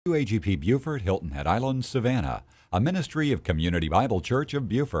WAGP Beaufort, Hilton Head Island, Savannah, a ministry of Community Bible Church of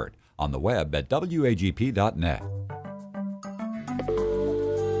Beaufort, on the web at wagp.net.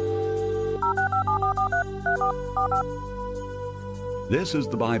 This is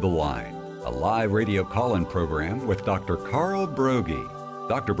the Bible Line, a live radio call-in program with Dr. Carl Broggi.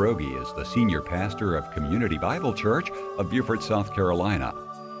 Dr. Broggi is the senior pastor of Community Bible Church of Beaufort, South Carolina.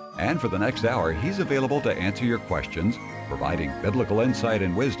 And for the next hour, he's available to answer your questions, providing biblical insight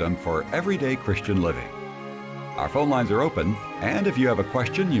and wisdom for everyday Christian living. Our phone lines are open, and if you have a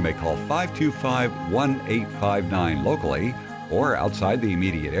question, you may call 525-1859 locally, or outside the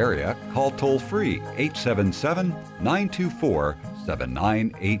immediate area, call toll-free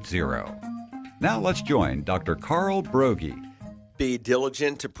 877-924-7980. Now let's join Dr. Carl Broggi. Be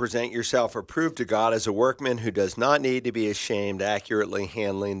diligent to present yourself approved to God as a workman who does not need to be ashamed, accurately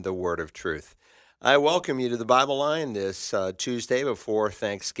handling the word of truth. I welcome you to the Bible Line this Tuesday before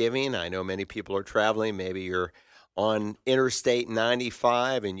Thanksgiving. I know many people are traveling. Maybe you're on Interstate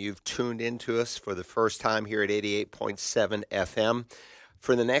 95 and you've tuned into us for the first time here at 88.7 FM.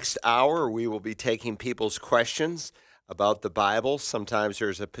 For the next hour, we will be taking people's questions about the Bible. Sometimes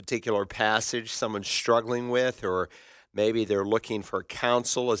there's a particular passage someone's struggling with, or maybe they're looking for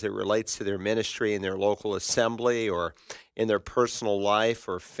counsel as it relates to their ministry in their local assembly or in their personal life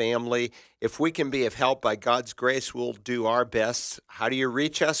or family. If we can be of help by God's grace, we'll do our best. How do you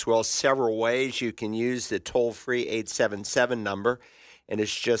reach us? Well, several ways. You can use the toll-free 877 number, and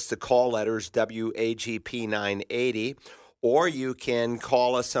it's just the call letters WAGP 980. Or you can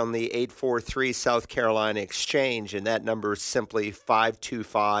call us on the 843 South Carolina Exchange, and that number is simply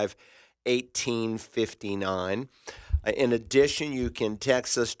 525-1859. In addition, you can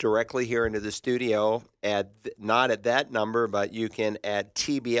text us directly here into the studio not at that number, but you can add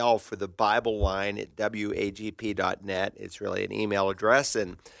TBL for the Bible Line at wagp.net. It's really an email address.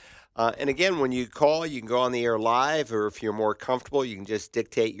 And again, when you call, you can go on the air live, or if you're more comfortable, you can just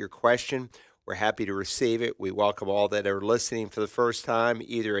dictate your question. We're happy to receive it. We welcome all that are listening for the first time,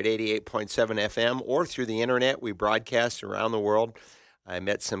 either at 88.7 FM or through the internet. We broadcast around the world. I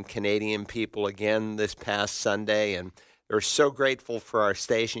met some Canadian people again this past Sunday, and they're so grateful for our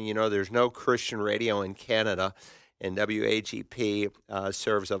station. You know, there's no Christian radio in Canada, and WAGP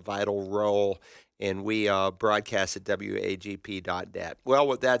serves a vital role, and we broadcast at wagp.net. Well,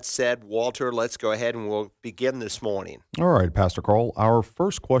 with that said, Walter, let's go ahead and we'll begin this morning. All right, Pastor Carl. Our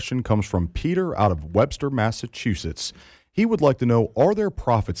first question comes from Peter out of Webster, Massachusetts. He would like to know, are there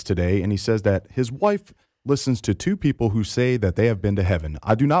prophets today? And he says that his wife listens to two people who say that they have been to heaven.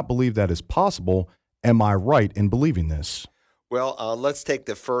 I do not believe that is possible. Am I right in believing this? Well, let's take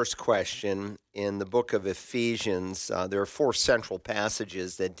the first question. In the book of Ephesians, there are four central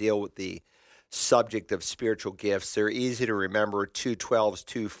passages that deal with the subject of spiritual gifts. They're easy to remember: 2:12s,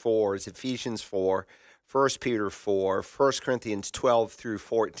 2:4s, Ephesians 4, 1 Peter 4, 1 Corinthians 12 through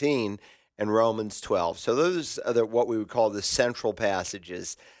 14, and Romans 12. So those are what we would call the central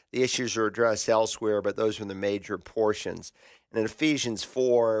passages. The issues are addressed elsewhere, but those are the major portions. And in Ephesians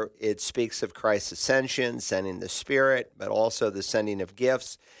 4, it speaks of Christ's ascension, sending the Spirit, but also the sending of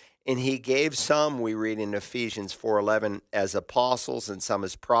gifts. And he gave some, we read in Ephesians 4:11, as apostles, and some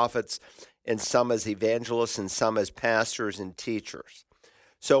as prophets, and some as evangelists, and some as pastors and teachers.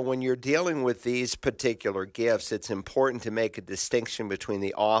 So when you're dealing with these particular gifts, it's important to make a distinction between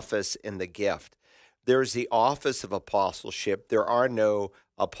the office and the gift. There's the office of apostleship. There are no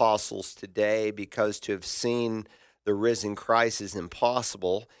apostles today, because to have seen the risen Christ is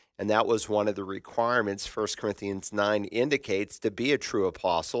impossible, and that was one of the requirements 1 Corinthians 9 indicates. To be a true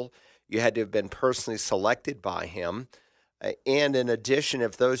apostle, you had to have been personally selected by him. And in addition,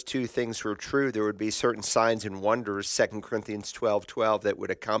 if those two things were true, there would be certain signs and wonders, 2 Corinthians 12:12, that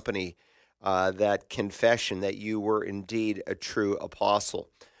would accompany that confession that you were indeed a true apostle.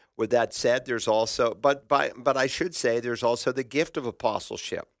 With that said, there's also, but I should say, there's also the gift of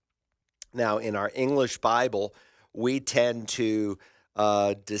apostleship. Now, in our English Bible, we tend to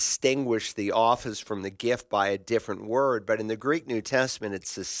distinguish the office from the gift by a different word, but in the Greek New Testament,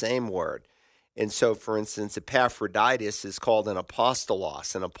 it's the same word. And so, for instance, Epaphroditus is called an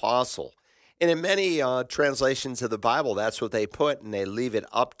apostolos, an apostle. And in many translations of the Bible, that's what they put, and they leave it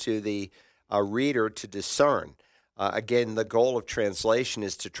up to the reader to discern. Again, the goal of translation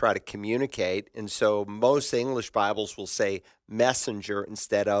is to try to communicate, and so most English Bibles will say messenger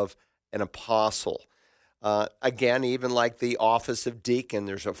instead of an apostle. Again, even like the office of deacon,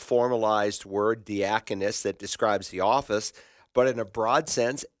 there's a formalized word, diaconus, that describes the office, but in a broad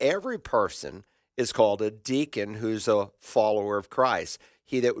sense, every person is called a deacon who's a follower of Christ.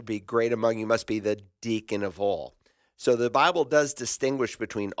 He that would be great among you must be the deacon of all. So the Bible does distinguish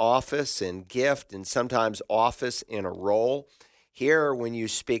between office and gift, and sometimes office and a role. Here, when you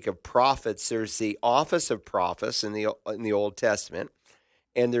speak of prophets, there's the office of prophets in the Old Testament,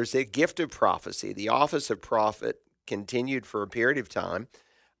 and there's a gift of prophecy. The office of prophet continued for a period of time,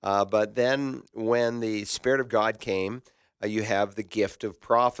 but then when the Spirit of God came, you have the gift of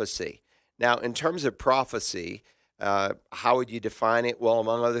prophecy. Now, in terms of prophecy, how would you define it? Well,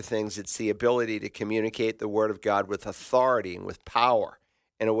 among other things, it's the ability to communicate the Word of God with authority and with power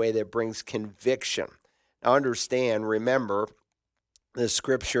in a way that brings conviction. Now, understand, remember, the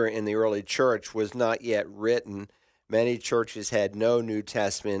Scripture in the early church was not yet written. Many churches had no New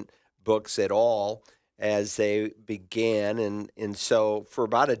Testament books at all as they began, and so for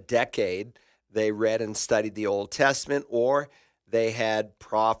about a decade, they read and studied the Old Testament, or they had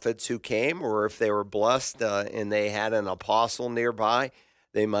prophets who came, or if they were blessed and they had an apostle nearby,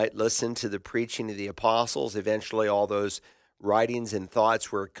 they might listen to the preaching of the apostles. Eventually, all those writings and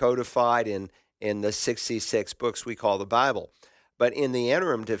thoughts were codified in the 66 books we call the Bible. But in the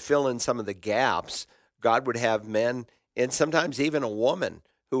interim, to fill in some of the gaps, God would have men, and sometimes even a woman,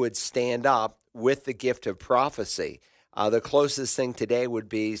 who would stand up with the gift of prophecy. The closest thing today would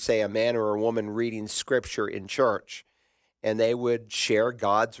be, say, a man or a woman reading Scripture in church, and they would share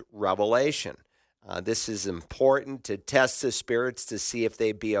God's revelation. This is important to test the spirits to see if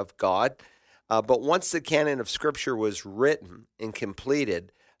they be of God. But once the canon of Scripture was written and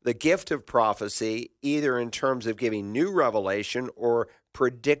completed, the gift of prophecy, either in terms of giving new revelation or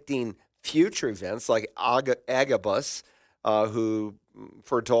predicting future events, like Agabus, who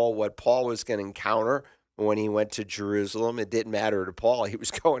foretold what Paul was going to encounter when he went to Jerusalem. It didn't matter to Paul. He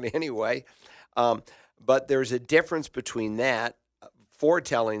was going anyway. But there's a difference between that,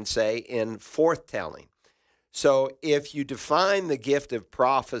 foretelling, say, and forthtelling. So if you define the gift of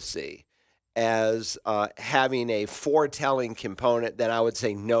prophecy as having a foretelling component, then I would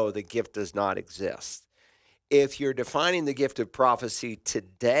say, no, the gift does not exist. If you're defining the gift of prophecy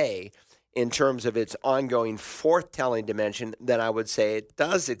today in terms of its ongoing forthtelling dimension, then I would say it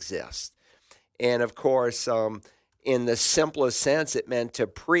does exist. And of course, in the simplest sense, it meant to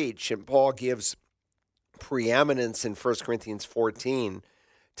preach. And Paul gives preeminence in 1 Corinthians 14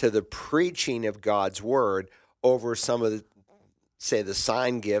 to the preaching of God's word over some of the, say, the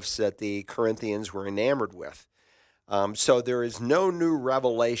sign gifts that the Corinthians were enamored with. So there is no new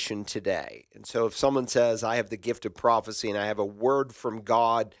revelation today. And so if someone says, I have the gift of prophecy and I have a word from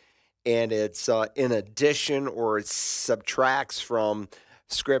God, and it's in addition or it subtracts from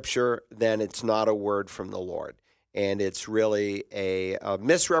Scripture, then it's not a word from the Lord. And it's really a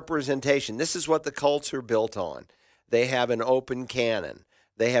misrepresentation. This is what the cults are built on. They have an open canon.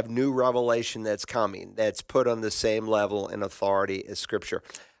 They have new revelation that's coming, that's put on the same level and authority as Scripture.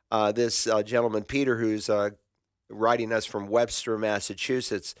 This gentleman, Peter, who's writing us from Webster,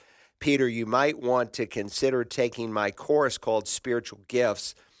 Massachusetts, Peter, you might want to consider taking my course called Spiritual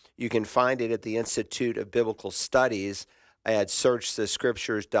Gifts. You can find it at the Institute of Biblical Studies at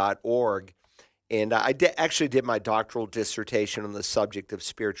searchthescriptures.org. And I actually did my doctoral dissertation on the subject of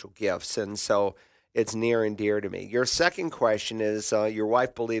spiritual gifts, and so it's near and dear to me. Your second question is, your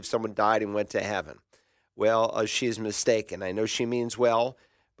wife believes someone died and went to heaven. Well, she's mistaken. I know she means well,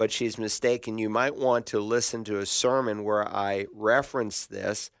 but she's mistaken. You might want to listen to a sermon where I referenced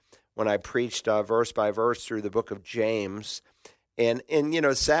this when I preached verse by verse through the book of James. And you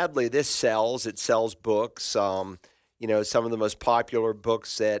know, sadly, this sells. It sells books. You know, some of the most popular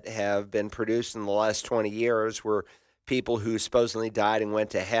books that have been produced in the last 20 years were people who supposedly died and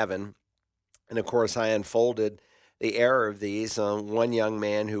went to heaven. And, of course, I unfolded the error of these. One young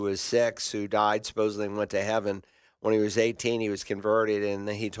man who was 6 who died supposedly and went to heaven. When he was 18, he was converted, and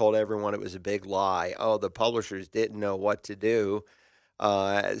he told everyone it was a big lie. Oh, the publishers didn't know what to do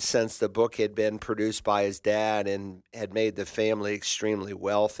since the book had been produced by his dad and had made the family extremely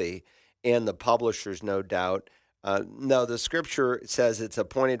wealthy, and the publishers, no doubt. No, the Scripture says it's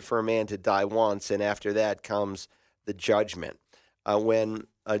appointed for a man to die once, and after that comes the judgment. When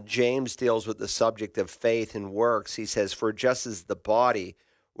James deals with the subject of faith and works, he says, for just as the body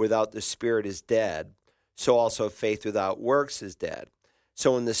without the spirit is dead, so also faith without works is dead.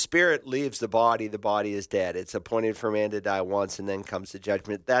 So when the spirit leaves the body is dead. It's appointed for a man to die once, and then comes the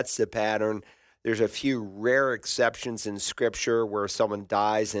judgment. That's the pattern. There's a few rare exceptions in Scripture where someone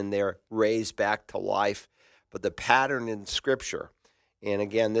dies and they're raised back to life. But the pattern in Scripture, and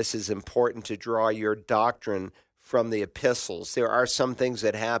again, this is important to draw your doctrine from the epistles. There are some things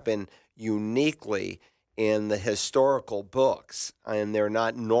that happen uniquely in the historical books, and they're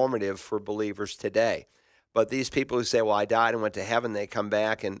not normative for believers today. But these people who say, well, I died and went to heaven, they come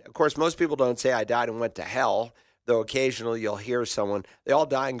back. And, of course, most people don't say I died and went to hell. though occasionally you'll hear someone, they all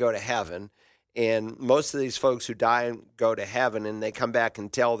die and go to heaven. And most of these folks who die and go to heaven and they come back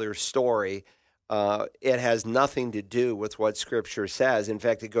and tell their story, it has nothing to do with what Scripture says. In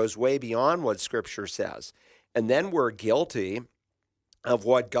fact, it goes way beyond what Scripture says. And then we're guilty of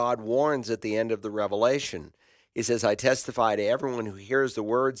what God warns at the end of the Revelation. He says, I testify to everyone who hears the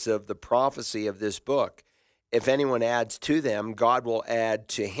words of the prophecy of this book. If anyone adds to them, God will add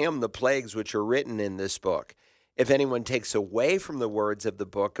to him the plagues which are written in this book. If anyone takes away from the words of the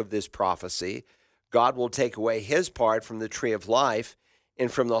book of this prophecy, God will take away his part from the tree of life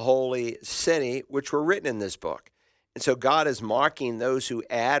and from the holy city which were written in this book. And so God is marking those who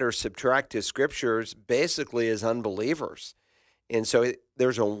add or subtract to Scriptures basically as unbelievers. And so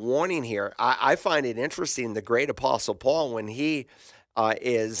there's a warning here. I find it interesting, the great Apostle Paul, when he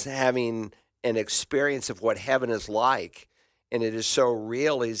is having an experience of what heaven is like, and it is so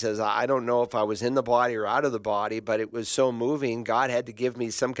real, he says, I don't know if I was in the body or out of the body, but it was so moving, God had to give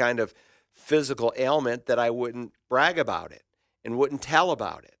me some kind of physical ailment that I wouldn't brag about it and wouldn't tell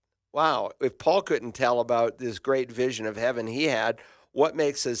about it. Wow, if Paul couldn't tell about this great vision of heaven he had, what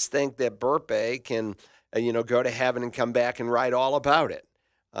makes us think that Burpe can go to heaven and come back and write all about it?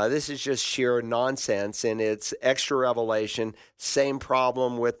 This is just sheer nonsense, and it's extra revelation. Same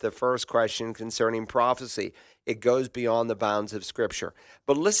problem with the first question concerning prophecy. It goes beyond the bounds of Scripture.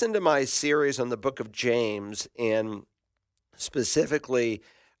 But listen to my series on the book of James, and specifically,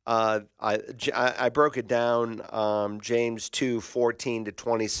 I broke it down, James 2:14 to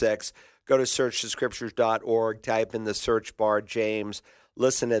 26. Go to searchthescriptures.org, type in the search bar James,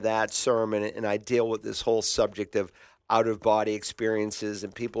 listen to that sermon, and I deal with this whole subject of out-of-body experiences,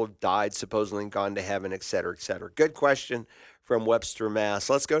 and people have died supposedly and gone to heaven, et cetera, et cetera. Good question from Webster, Mass.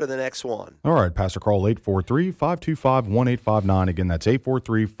 Let's go to the next one. All right, Pastor Carl, 843-525-1859. Again, that's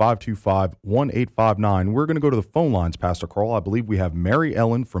 843-525-1859. We're going to go to the phone lines, Pastor Carl. I believe we have Mary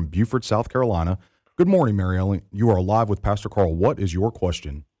Ellen from Beaufort, South Carolina. Good morning, Mary Ellen. You are live with Pastor Carl. What is your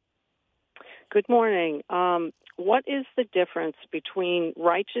question? Good morning. What is the difference between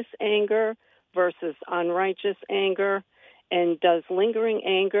righteous anger versus unrighteous anger? And does lingering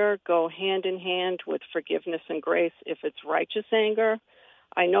anger go hand in hand with forgiveness and grace if it's righteous anger?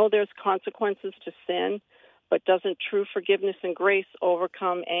 I know there's consequences to sin, but doesn't true forgiveness and grace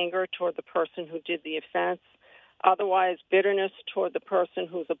overcome anger toward the person who did the offense? Otherwise, bitterness toward the person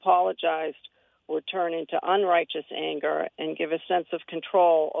who's apologized would turn into unrighteous anger and give a sense of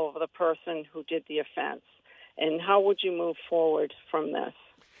control over the person who did the offense. And how would you move forward from this?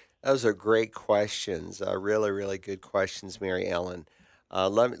 Those are great questions, really, really good questions, Mary Ellen.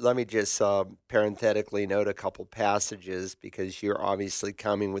 Let me just parenthetically note a couple passages, because you're obviously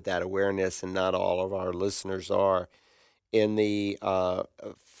coming with that awareness, and not all of our listeners are. In the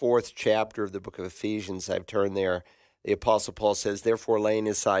fourth chapter of the book of Ephesians, I've turned there, the Apostle Paul says, therefore, laying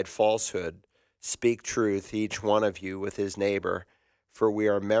aside falsehood, speak truth, each one of you with his neighbor, for we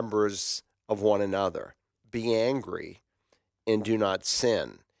are members of one another. Be angry and do not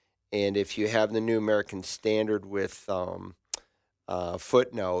sin. And if you have the New American Standard with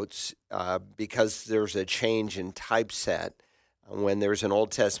footnotes, because there's a change in typeset, when there's an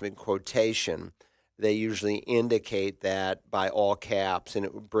Old Testament quotation, they usually indicate that by all caps, and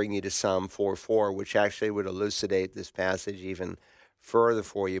it would bring you to Psalm 4:4, which actually would elucidate this passage even further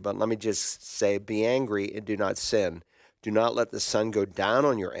for you. But let me just say, be angry and do not sin. Do not let the sun go down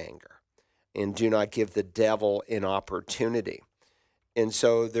on your anger, and do not give the devil an opportunity. And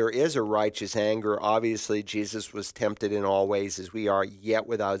so there is a righteous anger. Obviously, Jesus was tempted in all ways as we are, yet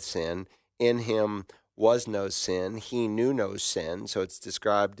without sin. In him was no sin. He knew no sin. So it's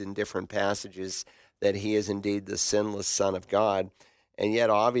described in different passages that he is indeed the sinless Son of God. And yet,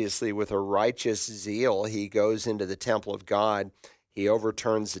 obviously, with a righteous zeal, he goes into the temple of God. He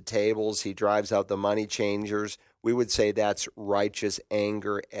overturns the tables. He drives out the money changers. We would say that's righteous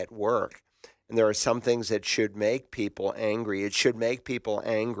anger at work. And there are some things that should make people angry. It should make people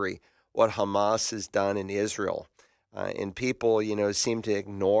angry what Hamas has done in Israel. And people, seem to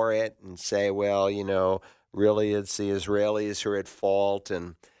ignore it and say, well, really it's the Israelis who are at fault.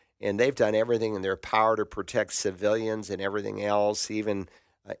 And they've done everything in their power to protect civilians and everything else, even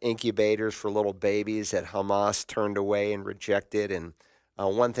incubators for little babies that Hamas turned away and rejected, and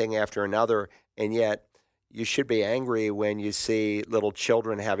one thing after another. And yet, you should be angry when you see little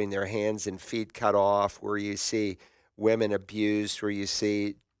children having their hands and feet cut off, where you see women abused, where you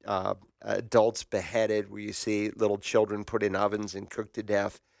see adults beheaded, where you see little children put in ovens and cooked to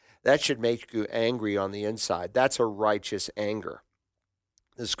death. That should make you angry on the inside. That's a righteous anger.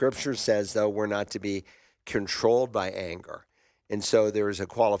 The Scripture says, though, we're not to be controlled by anger. And so there is a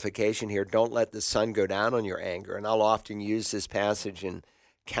qualification here. Don't let the sun go down on your anger. And I'll often use this passage in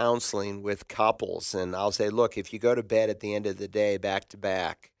counseling with couples. And I'll say, look, if you go to bed at the end of the day back to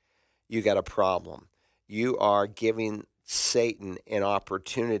back, you got a problem. You are giving Satan an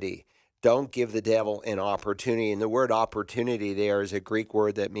opportunity. Don't give the devil an opportunity. And the word opportunity there is a Greek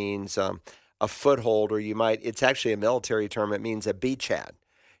word that means a foothold, or it's actually a military term. It means a beachhead.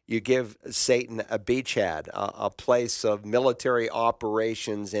 You give Satan a beachhead, a place of military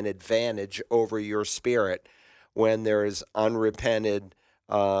operations and advantage over your spirit when there is unrepented,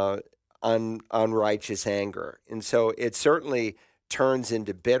 unrighteous anger. And so it certainly turns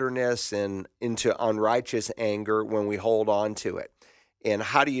into bitterness and into unrighteous anger when we hold on to it. And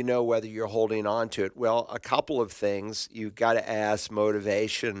how do you know whether you're holding on to it? Well, a couple of things. You've got to ask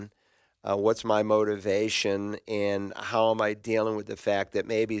motivation. What's my motivation, and how am I dealing with the fact that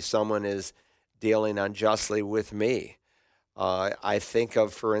maybe someone is dealing unjustly with me? I think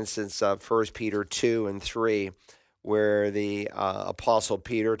of, for instance, 1 Peter 2 and 3, where the Apostle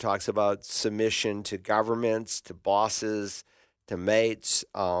Peter talks about submission to governments, to bosses, to mates.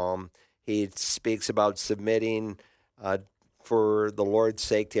 He speaks about submitting for the Lord's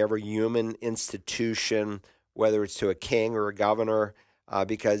sake to every human institution, whether it's to a king or a governor,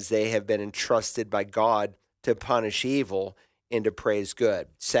 because they have been entrusted by God to punish evil and to praise good.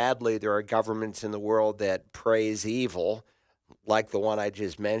 Sadly, there are governments in the world that praise evil, like the one I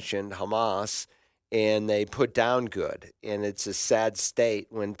just mentioned, Hamas, and they put down good. And it's a sad state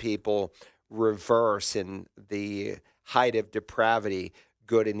when people reverse in the height of depravity,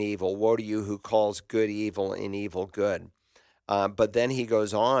 good and evil. Woe to you who calls good evil and evil good. But then he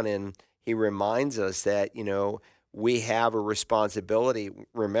goes on and he reminds us that, we have a responsibility.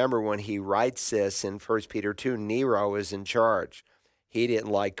 Remember, when he writes this in 1 Peter 2, Nero is in charge. He didn't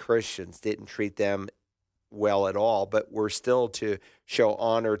like Christians, didn't treat them well at all, but we're still to show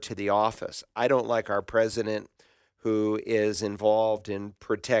honor to the office. I don't like our president, who is involved in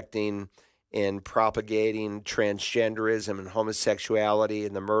protecting and propagating transgenderism and homosexuality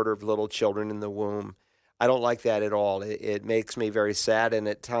and the murder of little children in the womb. I don't like that at all. It makes me very sad and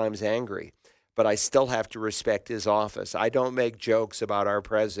at times angry. But I still have to respect his office. I don't make jokes about our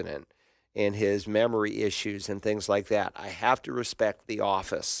president and his memory issues and things like that. I have to respect the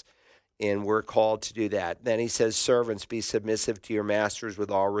office, and we're called to do that. Then he says, servants, be submissive to your masters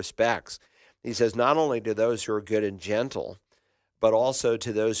with all respects. He says, not only to those who are good and gentle, but also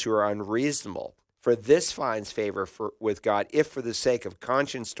to those who are unreasonable. For this finds favor with God, if for the sake of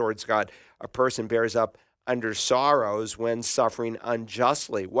conscience towards God, a person bears up under sorrows when suffering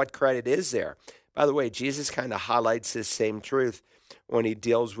unjustly. What credit is there? By the way, Jesus kind of highlights this same truth when he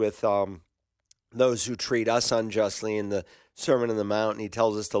deals with those who treat us unjustly in the Sermon on the Mount, and he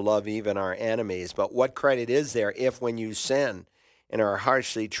tells us to love even our enemies. But what credit is there if when you sin and are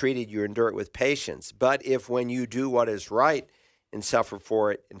harshly treated, you endure it with patience? But if when you do what is right and suffer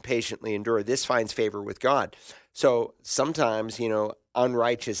for it and patiently endure, this finds favor with God. So sometimes,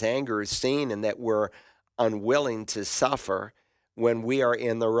 unrighteous anger is seen in that we're unwilling to suffer when we are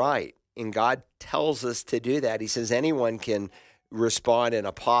in the right. And God tells us to do that. He says anyone can respond in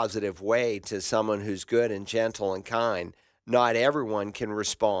a positive way to someone who's good and gentle and kind. Not everyone can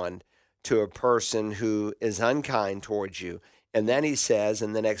respond to a person who is unkind towards you. And then he says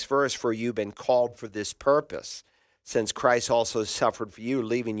in the next verse, for you've been called for this purpose, since Christ also suffered for you,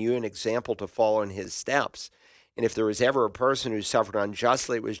 leaving you an example to follow in his steps. And if there was ever a person who suffered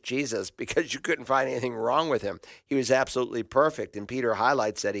unjustly, it was Jesus, because you couldn't find anything wrong with him. He was absolutely perfect. And Peter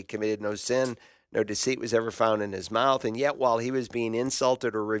highlights that he committed no sin, no deceit was ever found in his mouth. And yet while he was being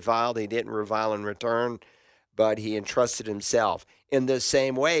insulted or reviled, he didn't revile in return, but he entrusted himself. In the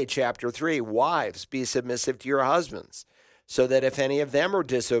same way, chapter 3, wives, be submissive to your husbands, so that if any of them are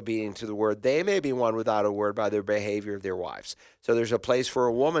disobedient to the word, they may be won without a word by their behavior of their wives. So there's a place for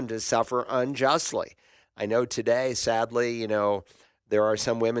a woman to suffer unjustly. I know today, sadly, there are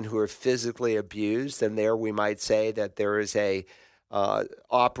some women who are physically abused, and there we might say that there is a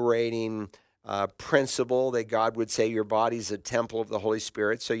operating principle that God would say your body's a temple of the Holy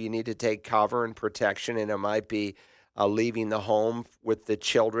Spirit, so you need to take cover and protection, and it might be leaving the home with the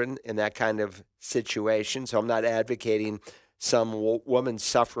children in that kind of situation. So I'm not advocating some woman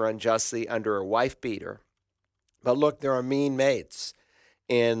suffer unjustly under a wife beater. But look, there are mean mates.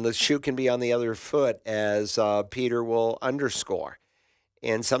 And the shoe can be on the other foot, as Peter will underscore.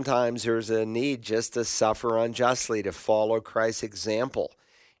 And sometimes there's a need just to suffer unjustly, to follow Christ's example.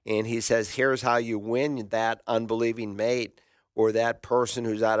 And he says, here's how you win that unbelieving mate or that person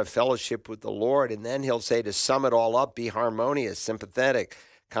who's out of fellowship with the Lord. And then he'll say, to sum it all up, be harmonious, sympathetic,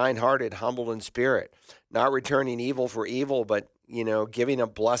 kind-hearted, humble in spirit, not returning evil for evil, but giving a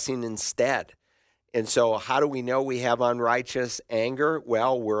blessing instead. And so how do we know we have unrighteous anger?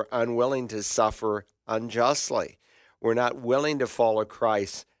 Well, we're unwilling to suffer unjustly. We're not willing to follow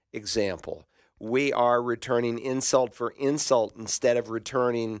Christ's example. We are returning insult for insult instead of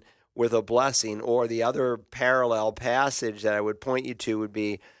returning with a blessing. Or the other parallel passage that I would point you to would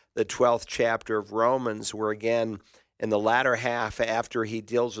be the 12th chapter of Romans, where again, in the latter half, after he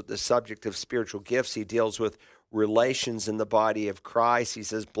deals with the subject of spiritual gifts, he deals with relations in the body of Christ. He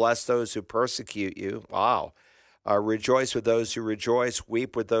says, bless those who persecute you. Wow. Rejoice with those who rejoice.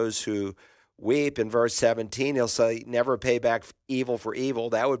 Weep with those who weep. In verse 17, he'll say, never pay back evil for evil.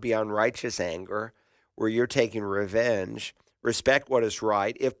 That would be unrighteous anger, where you're taking revenge. Respect what is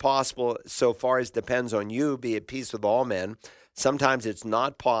right. If possible, so far as depends on you, be at peace with all men. Sometimes it's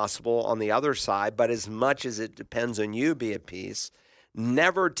not possible on the other side, but as much as it depends on you, be at peace.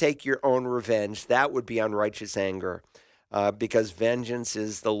 Never take your own revenge. That would be unrighteous anger, because vengeance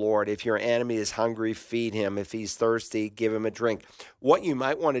is the Lord. If your enemy is hungry, feed him. If he's thirsty, give him a drink. What you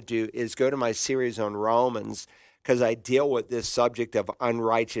might want to do is go to my series on Romans, because I deal with this subject of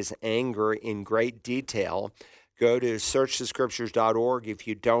unrighteous anger in great detail. Go to searchthescriptures.org. If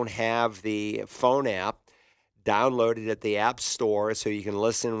you don't have the phone app, download it at the App Store so you can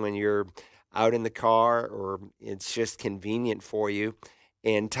listen when you're out in the car or it's just convenient for you,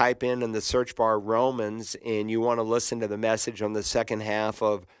 and type in the search bar Romans, and you want to listen to the message on the second half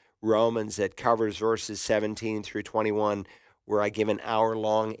of Romans that covers verses 17 through 21, where I give an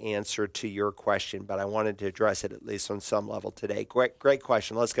hour-long answer to your question, but I wanted to address it at least on some level today. Great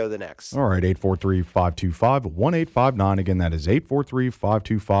question. Let's go to the next. All right, 843-525-1859. Again, that is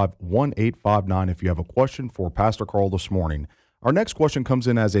 843-525-1859 if you have a question for Pastor Carl this morning. Our next question comes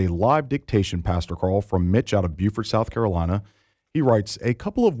in as a live dictation, Pastor Carl, from Mitch out of Beaufort, South Carolina. He writes, a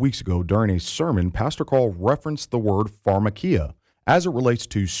couple of weeks ago during a sermon, Pastor Carl referenced the word Farmakia as it relates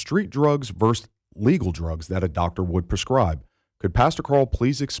to street drugs versus legal drugs that a doctor would prescribe. Could Pastor Carl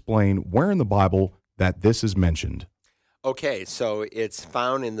please explain where in the Bible that this is mentioned? Okay, so it's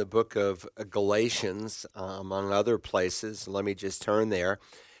found in the book of Galatians, among other places. Let me just turn there.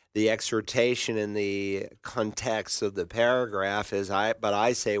 The exhortation in the context of the paragraph is, but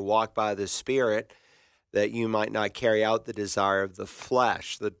I say, walk by the Spirit, that you might not carry out the desire of the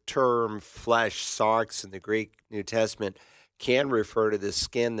flesh. The term flesh, sarx, in the Greek New Testament can refer to the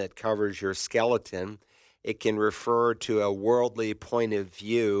skin that covers your skeleton. It can refer to a worldly point of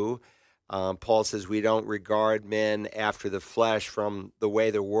view. Paul says we don't regard men after the flesh from the way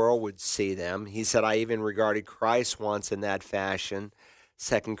the world would see them. He said, I even regarded Christ once in that fashion,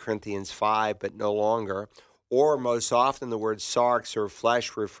 2 Corinthians 5, but no longer. Or most often the word sarx or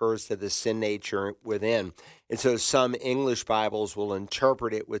flesh refers to the sin nature within. And so some English Bibles will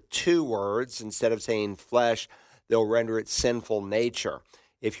interpret it with two words. Instead of saying flesh, they'll render it sinful nature.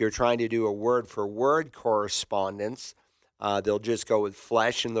 If you're trying to do a word-for-word correspondence, they'll just go with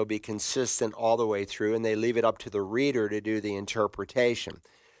flesh, and they'll be consistent all the way through, and they leave it up to the reader to do the interpretation.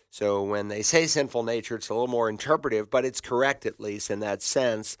 So when they say sinful nature, it's a little more interpretive, but it's correct at least in that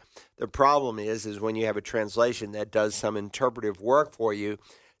sense. The problem is when you have a translation that does some interpretive work for you,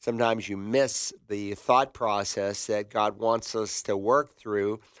 sometimes you miss the thought process that God wants us to work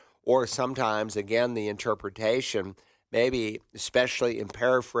through, or sometimes, again, the interpretation, maybe especially in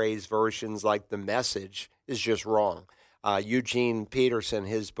paraphrase versions like The Message, is just wrong. Eugene Peterson,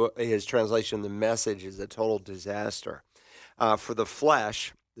 his translation, The Message, is a total disaster. For the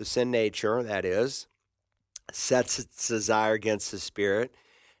flesh, the sin nature, that is, sets its desire against the spirit,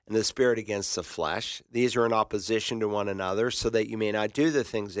 and the spirit against the flesh. These are in opposition to one another, so that you may not do the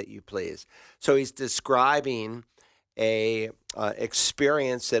things that you please. So he's describing a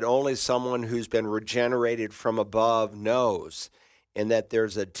experience that only someone who's been regenerated from above knows, and that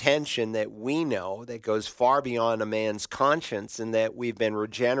there's a tension that we know that goes far beyond a man's conscience, and that we've been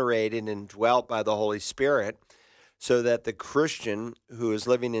regenerated and dwelt by the Holy Spirit, so that the Christian who is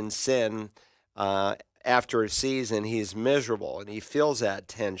living in sin, after a season, he's miserable, and he feels that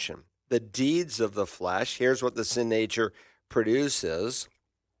tension. The deeds of the flesh, here's what the sin nature produces,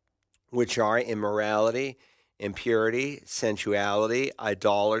 which are immorality, impurity, sensuality,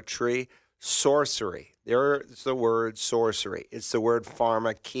 idolatry, sorcery. There's the word sorcery. It's the word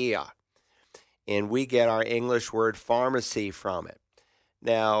Farmakia, and we get our English word pharmacy from it.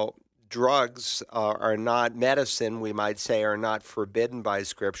 Now, drugs are not medicine, we might say, are not forbidden by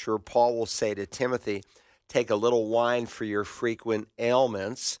Scripture. Paul will say to Timothy, take a little wine for your frequent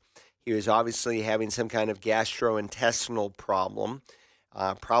ailments. He was obviously having some kind of gastrointestinal problem.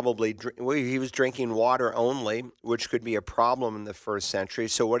 He was drinking water only, which could be a problem in the first century.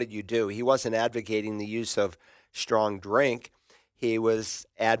 So what did you do? He wasn't advocating the use of strong drink. he was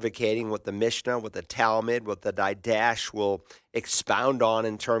advocating what the Mishnah, what the Talmud, what the Didash will expound on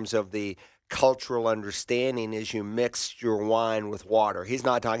in terms of the cultural understanding as you mix your wine with water. He's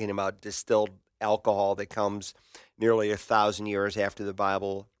not talking about distilled alcohol that comes nearly 1,000 years after the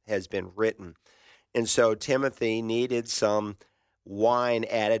Bible has been written. And so Timothy needed some wine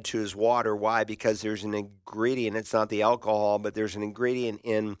added to his water. Why? Because there's an ingredient. It's not the alcohol, but there's an ingredient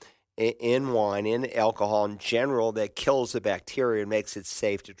in wine, in alcohol in general, that kills the bacteria and makes it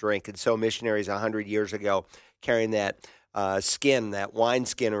safe to drink. And so missionaries 100 years ago carrying that skin, that wine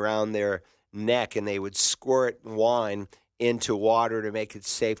skin around their neck, and they would squirt wine into water to make it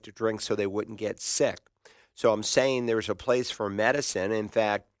safe to drink so they wouldn't get sick. So I'm saying there's a place for medicine. In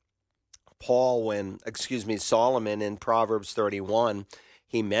fact, Solomon in Proverbs 31,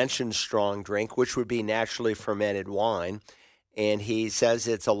 he mentions strong drink, which would be naturally fermented wine. And he says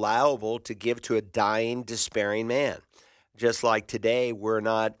it's allowable to give to a dying, despairing man. Just like today, we're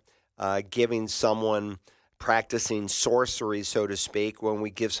not giving someone practicing sorcery, so to speak, when we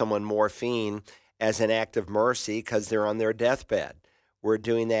give someone morphine as an act of mercy because they're on their deathbed. We're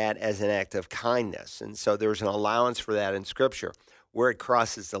doing that as an act of kindness. And so there's an allowance for that in Scripture. Where it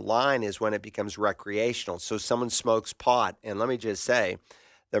crosses the line is when it becomes recreational. So someone smokes pot, and let me just say,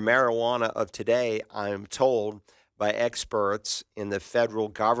 the marijuana of today, I'm told by experts in the federal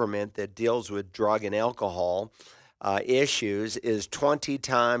government that deals with drug and alcohol issues, is 20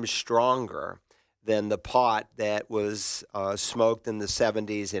 times stronger than the pot that was smoked in the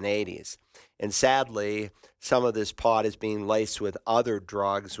 70s and 80s. And sadly, some of this pot is being laced with other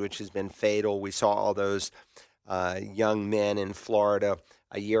drugs, which has been fatal. We saw all those young men in Florida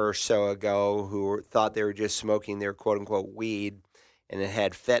a year or so ago who thought they were just smoking their quote-unquote weed, and it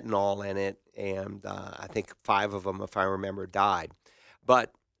had fentanyl in it, and I think 5 of them, if I remember, died.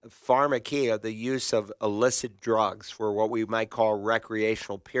 But Farmakia, the use of illicit drugs for what we might call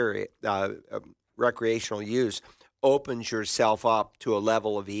recreational use, opens yourself up to a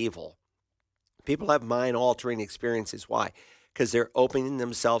level of evil. People have mind-altering experiences. Why? Because they're opening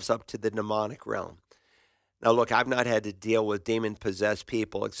themselves up to the demonic realm. Now, look, I've not had to deal with demon-possessed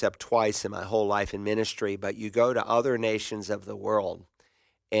people except twice in my whole life in ministry, but you go to other nations of the world,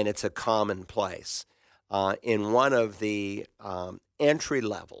 and it's a commonplace. In one of the entry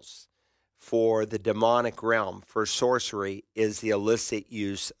levels for the demonic realm, for sorcery, is the illicit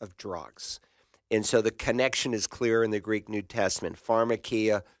use of drugs. And so the connection is clear in the Greek New Testament,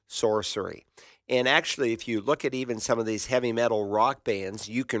 Farmakia, sorcery. And actually, if you look at even some of these heavy metal rock bands,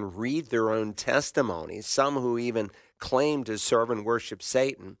 you can read their own testimonies, some who even claim to serve and worship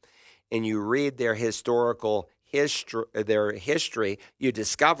Satan, and you read their historical history, you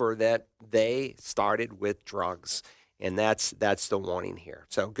discover that they started with drugs. And that's the warning here.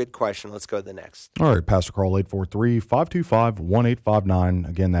 So good question. Let's go to the next. All right, Pastor Carl, 843-525-1859.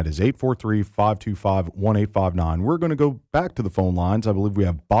 Again, that is 843-525-1859. We're going to go back to the phone lines. I believe we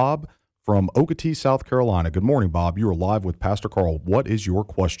have Bob from Okatie, South Carolina. Good morning, Bob. You are live with Pastor Carl. What is your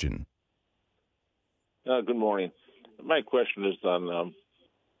question? Good morning. My question is on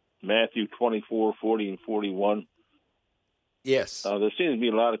Mathew 24:40 and 41. Yes. There seems to be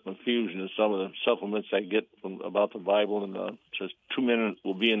a lot of confusion in some of the supplements I get about the Bible. And it says 2 men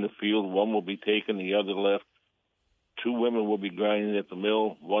will be in the field, one will be taken, the other left. 2 women will be grinding at the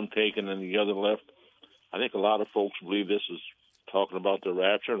mill, one taken and the other left. I think a lot of folks believe this is talking about the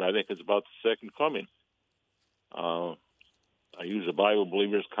rapture, and I think it's about the second coming. I use the Bible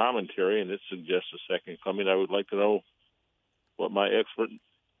Believer's Commentary, and it suggests the second coming. I would like to know what my expert,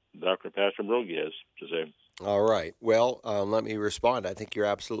 Dr. Pastor Brogy, has to say. All right. Well, let me respond. I think you're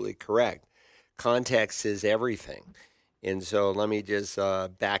absolutely correct. Context is everything. And so let me just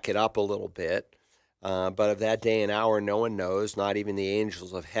back it up a little bit. But of that day and hour no one knows, not even the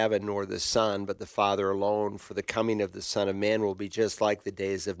angels of heaven nor the Son, but the Father alone. For the coming of the Son of Man will be just like the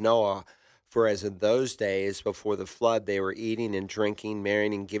days of Noah. For as in those days before the flood, they were eating and drinking,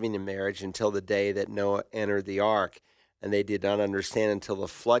 marrying and giving in marriage until the day that Noah entered the ark. And they did not understand until the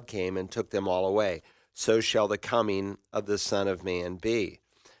flood came and took them all away. So shall the coming of the Son of Man be.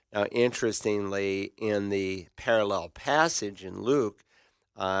 Now, interestingly, in the parallel passage in Luke,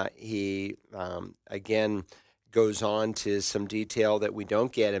 he again goes on to some detail that we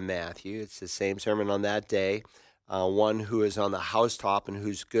don't get in Matthew. It's the same sermon on that day. One who is on the housetop and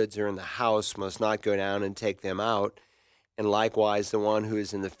whose goods are in the house must not go down and take them out. And likewise, the one who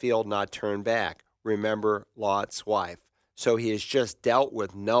is in the field not turn back. Remember Lot's wife. So he has just dealt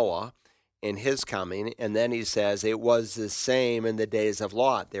with Noah in his coming, and then he says it was the same in the days of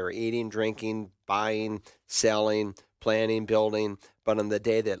Lot. They were eating, drinking, buying, selling, planning, building, But on the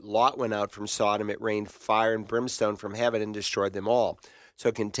day that Lot went out from Sodom, it rained fire and brimstone from heaven and destroyed them all.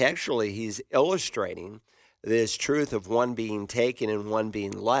 So contextually, he's illustrating this truth of one being taken and one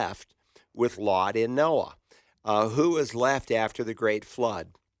being left with Lot and Noah. Who was left after the great flood?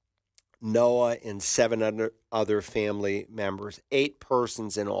 Noah and 7 other family members, 8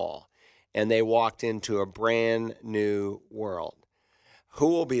 persons in all, and they walked into a brand new world. Who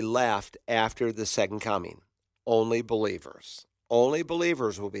will be left after the second coming? Only believers. Only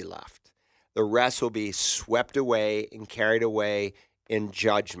believers will be left. The rest will be swept away and carried away in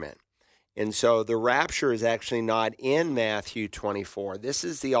judgment. And so the rapture is actually not in Matthew 24. This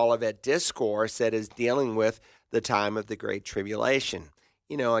is the Olivet Discourse that is dealing with the time of the Great Tribulation.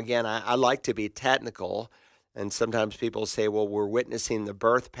 You know, again, I like to be technical, and sometimes people say, well, we're witnessing the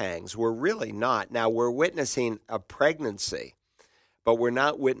birth pangs. We're really not. Now, we're witnessing a pregnancy, but we're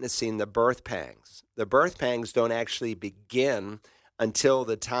not witnessing the birth pangs. The birth pangs don't actually begin until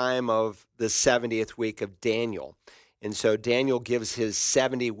the time of the 70th week of Daniel. And so Daniel gives his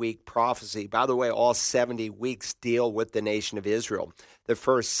 70-week prophecy. By the way, all 70 weeks deal with the nation of Israel. The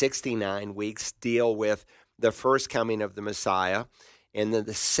first 69 weeks deal with the first coming of the Messiah, and then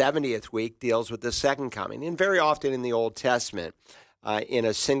the 70th week deals with the second coming. And very often in the Old Testament, in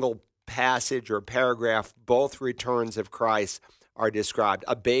a single passage or paragraph, both returns of Christ are described.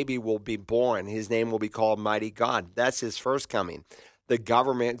 A baby will be born. His name will be called Mighty God. That's his first coming. The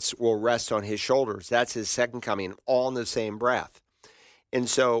governments will rest on his shoulders. That's his second coming, all in the same breath. And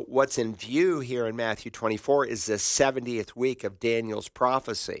so what's in view here in Matthew 24 is the 70th week of Daniel's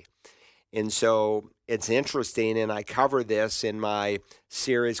prophecy. And so it's interesting, and I cover this in my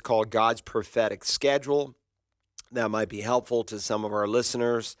series called God's Prophetic Schedule. That might be helpful to some of our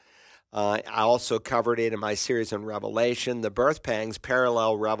listeners. I also covered it in my series on Revelation. The birth pangs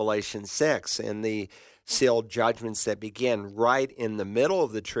parallel Revelation 6 and the sealed judgments that begin right in the middle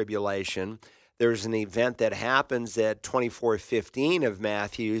of the tribulation. There's an event that happens that 24:15 of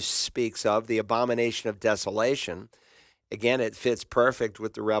Matthew speaks of, the abomination of desolation. Again, it fits perfect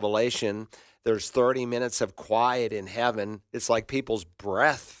with the Revelation. There's 30 minutes of quiet in heaven. It's like people's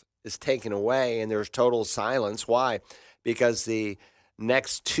breath is taken away and there's total silence. Why? Because the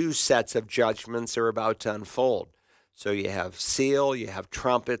next 2 sets of judgments are about to unfold. So you have seal, you have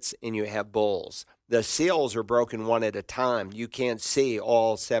trumpets, and you have bowls. The seals are broken one at a time. You can't see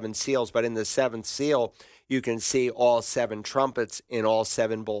all 7 seals, but in the 7th seal, you can see all 7 trumpets in all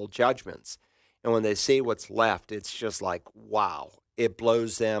 7 bowl judgments. And when they see what's left, it's just like, wow, it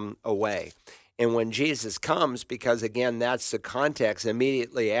blows them away. And when Jesus comes, because again, that's the context,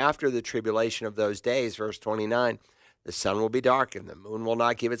 immediately after the tribulation of those days, verse 29, the sun will be darkened, the moon will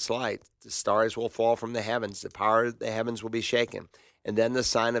not give its light, the stars will fall from the heavens, the power of the heavens will be shaken, and then the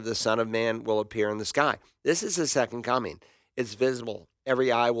sign of the Son of Man will appear in the sky. This is the second coming. It's visible.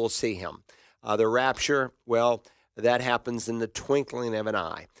 Every eye will see him. The rapture, well, that happens in the twinkling of an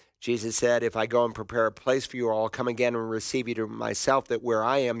eye. Jesus said, if I go and prepare a place for you, I'll come again and receive you to myself, that where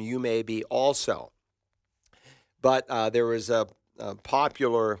I am, you may be also. But there was a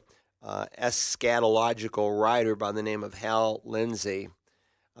popular eschatological writer by the name of Hal Lindsey.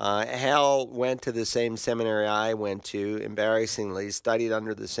 Hal went to the same seminary I went to, embarrassingly, studied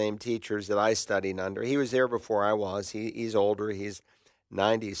under the same teachers that I studied under. He was there before I was. He's older. He's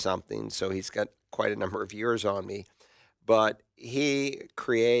 90-something, so he's got quite a number of years on me. But he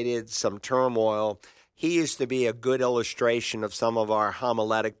created some turmoil. He used to be a good illustration of some of our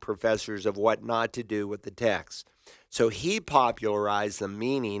homiletic professors of what not to do with the text. So he popularized the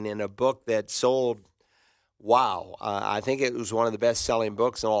meaning in a book that sold, I think it was one of the best-selling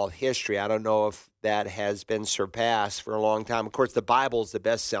books in all of history. I don't know if that has been surpassed for a long time. Of course, the Bible is the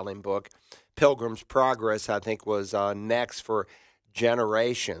best-selling book. Pilgrim's Progress, I think, was next for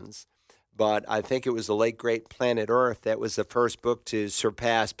generations. But I think it was the late, great Planet Earth that was the first book to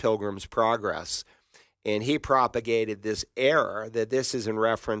surpass Pilgrim's Progress. And he propagated this error that this is in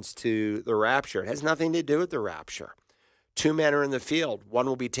reference to the rapture. It has nothing to do with the rapture. 2 men are in the field. One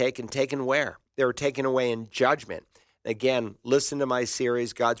will be taken. Taken where? They were taken away in judgment. Again, listen to my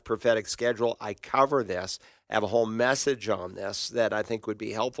series, God's Prophetic Schedule. I cover this. I have a whole message on this that I think would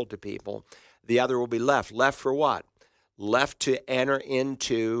be helpful to people. The other will be left. Left for what? Left to enter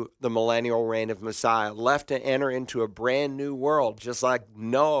into the millennial reign of Messiah. Left to enter into a brand new world, just like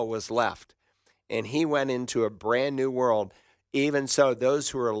Noah was left. And he went into a brand new world. Even so, those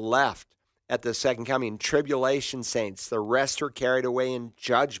who are left at the second coming, tribulation saints, the rest are carried away in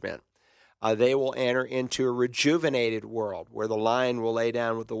judgment. They will enter into a rejuvenated world where the lion will lay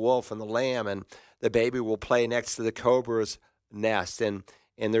down with the wolf and the lamb, and the baby will play next to the cobra's nest. And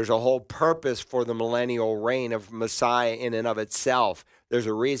And there's a whole purpose for the millennial reign of Messiah in and of itself. There's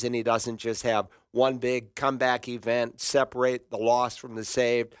a reason he doesn't just have one big comeback event, separate the lost from the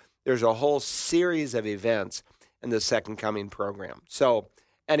saved. There's a whole series of events in the second coming program. So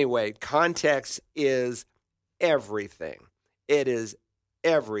anyway, context is everything. It is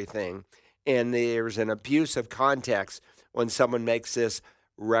everything. And there's an abuse of context when someone makes this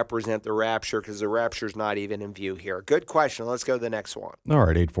represent the rapture, because the rapture is not even in view here. Good question. Let's go to the next one. All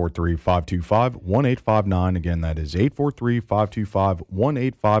right, 843-525-1859. Again, that is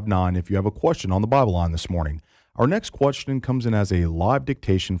 843-525-1859 if you have a question on the Bible line this morning. Our next question comes in as a live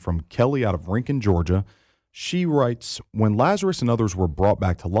dictation from Kelly out of Rincon, Georgia. She writes, when Lazarus and others were brought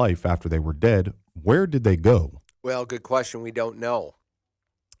back to life after they were dead, where did they go? Well, good question. We don't know.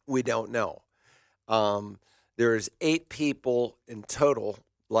 We don't know. There's 8 people in total.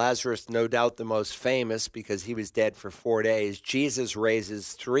 Lazarus, no doubt the most famous because he was dead for 4 days. Jesus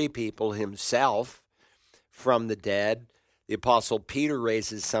raises 3 people himself from the dead. The Apostle Peter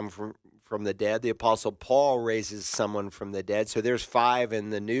raises some from the dead. The Apostle Paul raises someone from the dead. So there's 5 in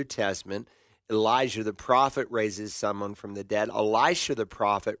the New Testament. Elijah the prophet raises someone from the dead. Elisha the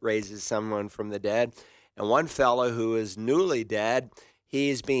prophet raises someone from the dead. And one fellow who is newly dead,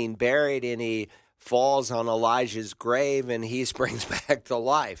 he's being buried and he falls on Elijah's grave and he springs back to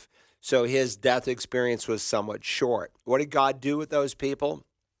life. So his death experience was somewhat short. What did God do with those people?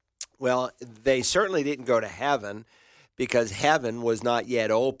 Well, they certainly didn't go to heaven because heaven was not yet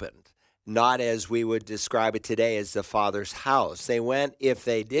opened, not as we would describe it today as the Father's house. They went, if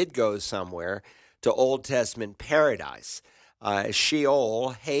they did go somewhere, to Old Testament paradise. Sheol,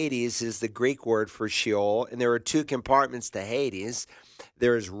 Hades is the Greek word for Sheol, and there are 2 compartments to Hades.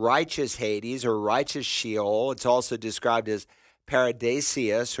 There's righteous Hades or righteous Sheol. It's also described as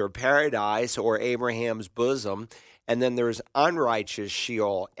Paradisius or paradise or Abraham's bosom. And then there's unrighteous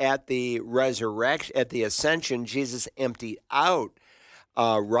Sheol. At the resurrection, at the ascension, Jesus emptied out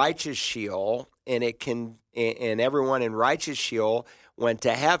righteous Sheol, and everyone in righteous Sheol went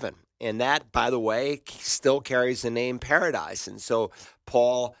to heaven. And that, by the way, still carries the name paradise. And so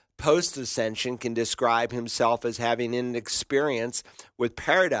Paul, post-ascension, can describe himself as having an experience with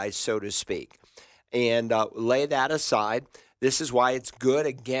paradise, so to speak. And lay that aside. This is why it's good,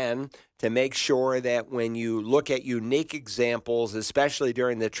 again, to make sure that when you look at unique examples, especially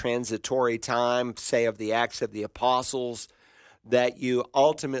during the transitory time, say, of the Acts of the Apostles, that you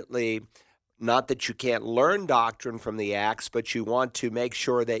ultimately, not that you can't learn doctrine from the Acts, but you want to make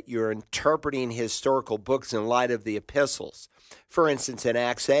sure that you're interpreting historical books in light of the epistles. For instance, in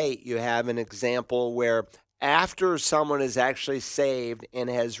Acts 8, you have an example where after someone is actually saved and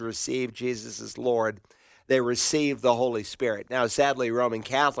has received Jesus as Lord, they receive the Holy Spirit. Now, sadly, Roman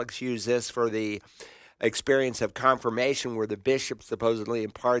Catholics use this for the experience of confirmation where the bishop supposedly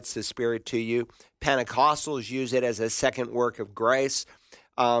imparts the Spirit to you. Pentecostals use it as a second work of grace.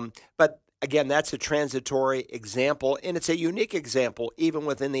 But again, that's a transitory example, and it's a unique example even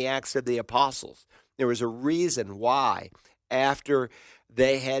within the Acts of the Apostles. There was a reason why, after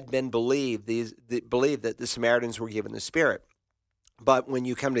they had been believed that the Samaritans were given the Spirit. But when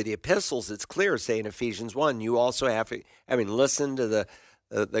you come to the epistles, it's clear, say in Ephesians 1, you also have, having listened to the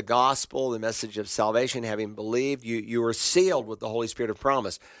gospel, the message of salvation, having believed, you were sealed with the Holy Spirit of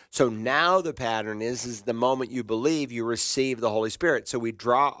promise. So now the pattern is the moment you believe, you receive the Holy Spirit. So we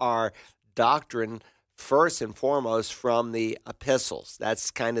draw our doctrine first and foremost from the epistles. That's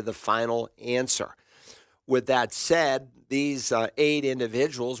kind of the final answer. With that said, these 8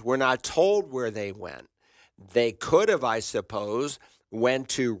 individuals were not told where they went. They could have, I suppose, went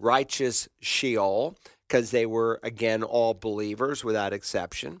to righteous Sheol because they were, again, all believers without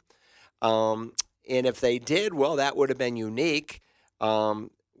exception. And if they did, well, that would have been unique,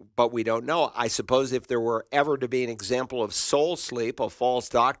 but we don't know. I suppose if there were ever to be an example of soul sleep, a false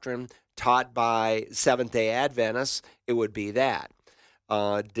doctrine taught by Seventh-day Adventists, it would be that.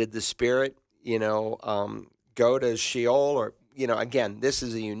 Did the Spirit, go to Sheol or, again, this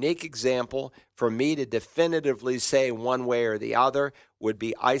is a unique example. For me to definitively say one way or the other would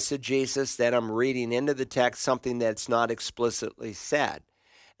be eisegesis, that I'm reading into the text something that's not explicitly said.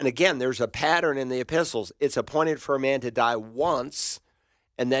 And again, there's a pattern in the epistles. It's appointed for a man to die once,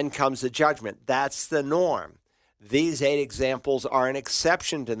 and then comes the judgment. That's the norm. These 8 examples are an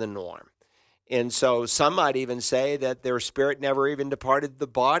exception to the norm. And so some might even say that their spirit never even departed the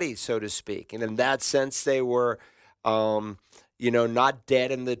body, so to speak. And in that sense, they were not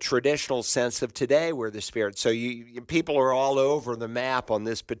dead in the traditional sense of today, where the Spirit. So people are all over the map on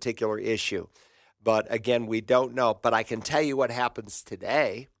this particular issue. But again, we don't know. But I can tell you what happens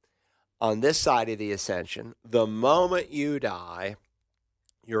today on this side of the ascension. The moment you die,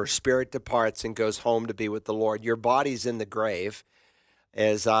 Your spirit departs and goes home to be with the Lord. Your body's in the grave.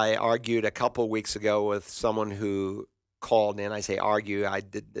 As I argued a couple of weeks ago with someone who called in, I say argue,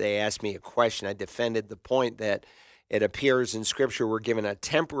 they asked me a question. I defended the point that it appears in Scripture we're given a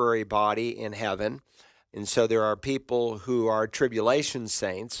temporary body in heaven. And so there are people who are tribulation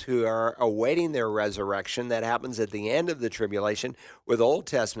saints who are awaiting their resurrection. That happens at the end of the tribulation with Old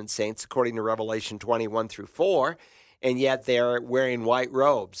Testament saints, according to Revelation 21-4. And yet they're wearing white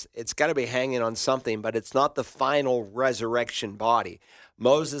robes. It's got to be hanging on something, but it's not the final resurrection body.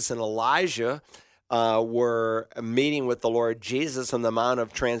 Moses and Elijah were meeting with the Lord Jesus on the Mount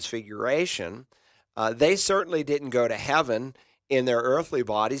of Transfiguration. They certainly didn't go to heaven in their earthly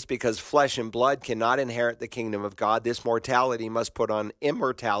bodies because flesh and blood cannot inherit the kingdom of God. This mortality must put on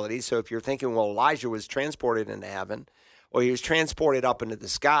immortality. So if you're thinking, well, Elijah was transported into heaven, or he was transported up into the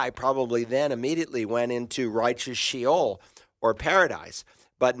sky, probably then immediately went into righteous Sheol or paradise.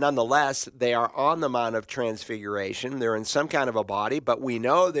 But nonetheless, they are on the Mount of Transfiguration. They're in some kind of a body, but we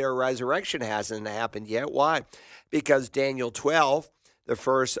know their resurrection hasn't happened yet. Why? Because Daniel 12, the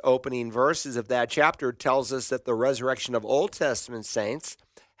first opening verses of that chapter, tells us that the resurrection of Old Testament saints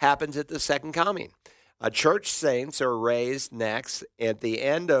happens at the second coming. Church saints are raised next at the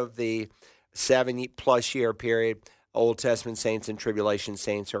end of the 7+ year period. Old Testament saints and tribulation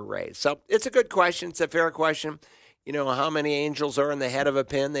saints are raised. So it's a good question. It's a fair question. You know, how many angels are in the head of a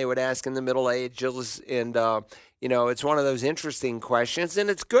pin? They would ask in the Middle Ages. And, it's one of those interesting questions. And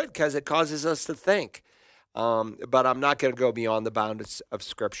it's good because it causes us to think. But I'm not going to go beyond the bounds of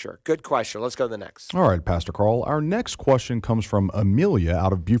Scripture. Good question. Let's go to the next. All right, Pastor Carl. Our next question comes from Amelia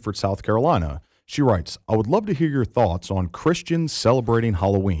out of Beaufort, South Carolina. She writes, I would love to hear your thoughts on Christians celebrating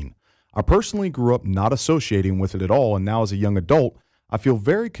Halloween. I personally grew up not associating with it at all, and now as a young adult, I feel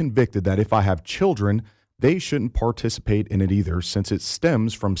very convicted that if I have children, they shouldn't participate in it either, since it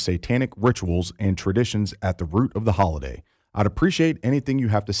stems from satanic rituals and traditions at the root of the holiday. I'd appreciate anything you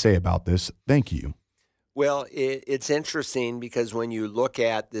have to say about this. Thank you. Well, it's interesting because when you look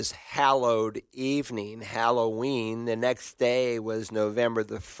at this hallowed evening, Halloween, the next day was November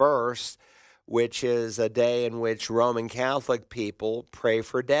the 1st, which is a day in which Roman Catholic people pray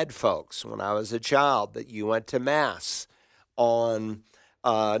for dead folks. When I was a child, that you went to Mass on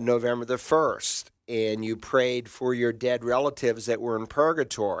November the 1st, and you prayed for your dead relatives that were in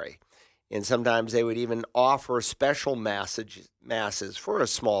purgatory. And sometimes they would even offer special masses for a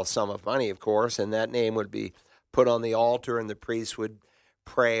small sum of money, of course, and that name would be put on the altar, and the priest would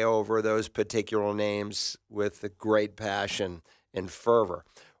pray over those particular names with great passion and fervor.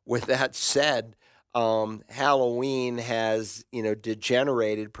 With that said, Halloween has,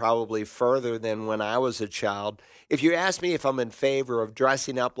 degenerated probably further than when I was a child. If you ask me if I'm in favor of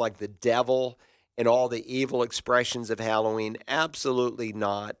dressing up like the devil and all the evil expressions of Halloween, absolutely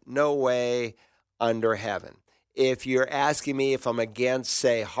not. No way under heaven. If you're asking me if I'm against,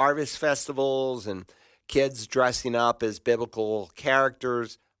 say, harvest festivals and kids dressing up as biblical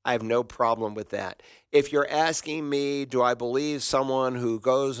characters, I have no problem with that. If you're asking me, do I believe someone who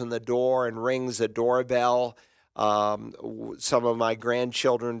goes in the door and rings a doorbell, some of my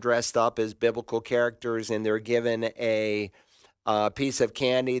grandchildren dressed up as biblical characters and they're given a piece of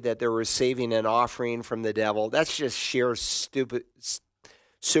candy that they're receiving an offering from the devil, that's just sheer stupid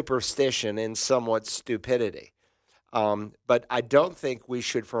superstition and somewhat stupidity. But I don't think we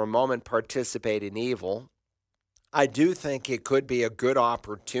should for a moment participate in evil. I do think it could be a good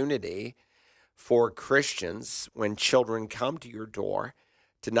opportunity for Christians when children come to your door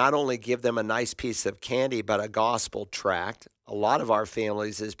to not only give them a nice piece of candy, but a gospel tract. A lot of our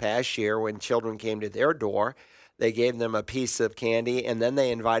families this past year, when children came to their door, they gave them a piece of candy, and then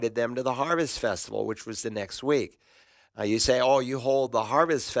they invited them to the Harvest Festival, which was the next week. You say, oh, you hold the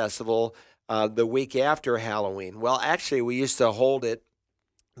Harvest Festival the week after Halloween. Well, actually, we used to hold it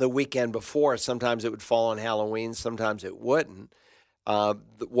the weekend before. Sometimes it would fall on Halloween, sometimes it wouldn't.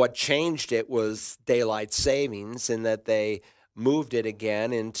 What changed it was daylight savings, in that they moved it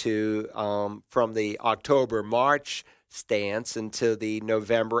again into from the October-March stance into the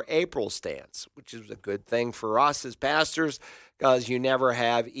November-April stance, which is a good thing for us as pastors, because you never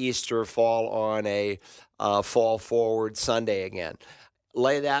have Easter fall on a fall forward Sunday again.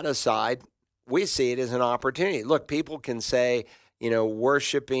 Lay that aside. We see it as an opportunity. Look, people can say,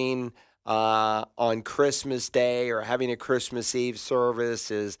 worshiping on Christmas Day or having a Christmas Eve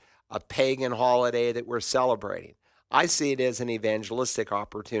service is a pagan holiday that we're celebrating. I see it as an evangelistic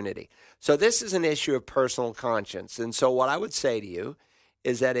opportunity. So this is an issue of personal conscience. And so what I would say to you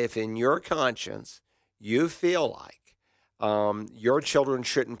is that if in your conscience you feel like your children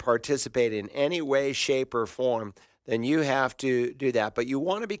shouldn't participate in any way, shape, or form, then you have to do that. But you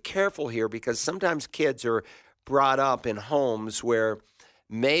want to be careful here because sometimes kids are brought up in homes where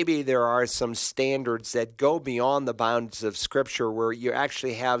maybe there are some standards that go beyond the bounds of Scripture where you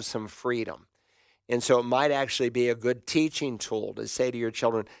actually have some freedom. And so it might actually be a good teaching tool to say to your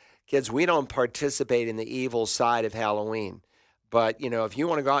children, kids, we don't participate in the evil side of Halloween. But, if you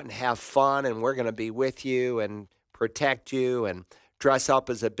want to go out and have fun and we're going to be with you and protect you and dress up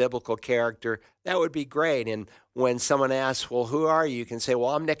as a biblical character, that would be great. And when someone asks, well, who are you? You can say,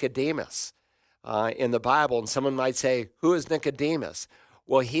 well, I'm Nicodemus in the Bible. And someone might say, who is Nicodemus?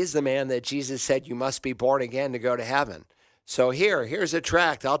 Well, he's the man that Jesus said you must be born again to go to heaven. So here's a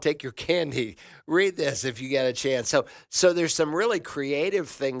tract. I'll take your candy. Read this if you get a chance. So there's some really creative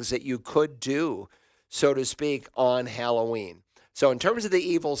things that you could do, so to speak, on Halloween. So in terms of the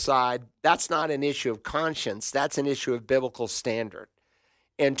evil side, that's not an issue of conscience. That's an issue of biblical standard.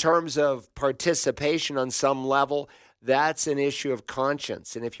 In terms of participation on some level, that's an issue of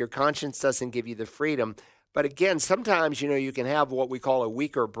conscience. And if your conscience doesn't give you the freedom, but again, sometimes, you can have what we call a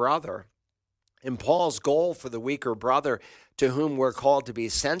weaker brother. And Paul's goal for the weaker brother to whom we're called to be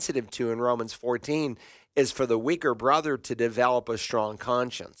sensitive to in Romans 14 is for the weaker brother to develop a strong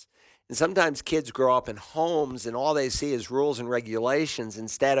conscience. And sometimes kids grow up in homes and all they see is rules and regulations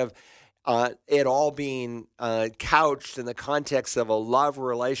instead of it all being couched in the context of a love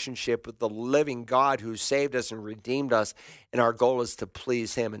relationship with the living God who saved us and redeemed us. And our goal is to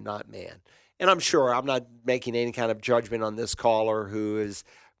please him and not man. And I'm sure I'm not making any kind of judgment on this caller who has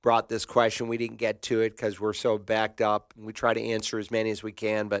brought this question. We didn't get to it because we're so backed up. We try to answer as many as we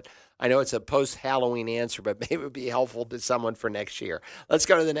can, but I know it's a post-Halloween answer, but maybe it would be helpful to someone for next year. Let's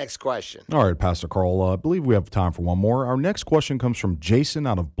go to the next question. All right, Pastor Carl, I believe we have time for one more. Our next question comes from Jason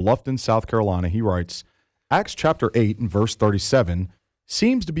out of Bluffton, South Carolina. He writes, Acts chapter 8 and verse 37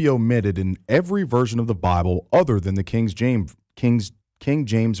 seems to be omitted in every version of the Bible other than the King James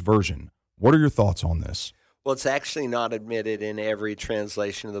Version. What are your thoughts on this? Well, it's actually not admitted in every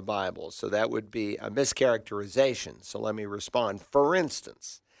translation of the Bible, so that would be a mischaracterization. So let me respond. For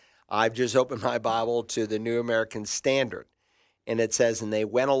instance, I've just opened my Bible to the New American Standard, and it says, and they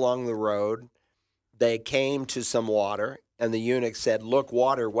went along the road, they came to some water, and the eunuch said, look,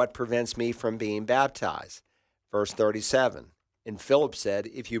 water, what prevents me from being baptized? Verse 37, and Philip said,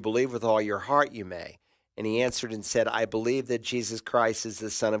 if you believe with all your heart, you may. And he answered and said, I believe that Jesus Christ is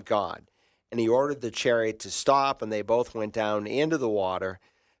the Son of God. And he ordered the chariot to stop, and they both went down into the water,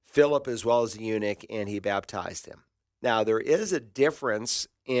 Philip as well as the eunuch, and he baptized him. Now, there is a difference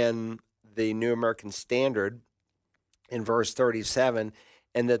in the New American Standard in verse 37,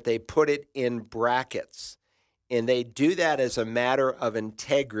 in that they put it in brackets. And they do that as a matter of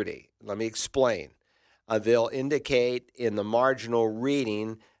integrity. Let me explain. They'll indicate in the marginal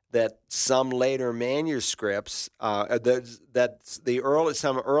reading that some later manuscripts,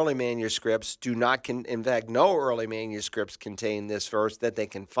 some early manuscripts do not, in fact, no early manuscripts contain this verse that they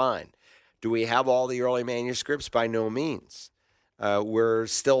can find. Do we have all the early manuscripts? By no means. We're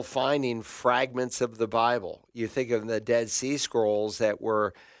still finding fragments of the Bible. You think of the Dead Sea Scrolls that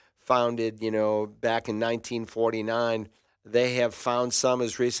were founded, back in 1949. They have found some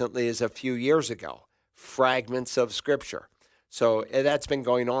as recently as a few years ago, fragments of Scripture. So that's been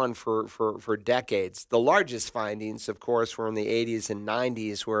going on for decades. The largest findings, of course, were in the 80s and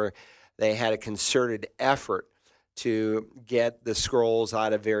 90s, where they had a concerted effort to get the scrolls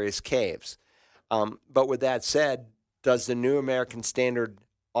out of various caves. But with that said, does the New American Standard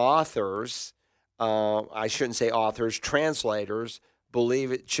authors, I shouldn't say authors, translators,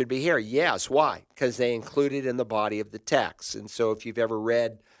 believe it should be here? Yes. Why? Because they include it in the body of the text. And so if you've ever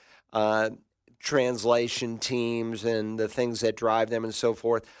read translation teams and the things that drive them and so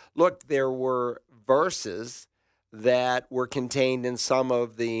forth, look, there were verses that were contained in some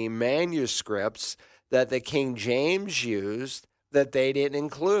of the manuscripts that the King James used that they didn't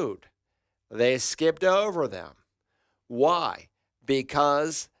include. They skipped over them. Why?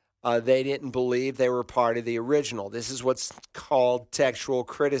 Because they didn't believe they were part of the original. This is what's called textual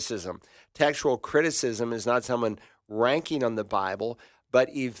criticism. Textual criticism is not someone ranking on the Bible,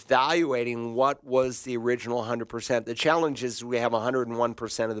 but evaluating what was the original 100%. The challenge is we have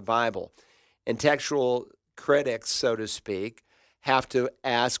 101% of the Bible. And textual critics, so to speak, have to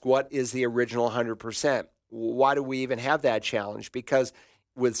ask what is the original 100%. Why do we even have that challenge? Because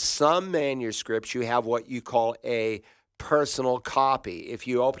with some manuscripts, you have what you call a personal copy. If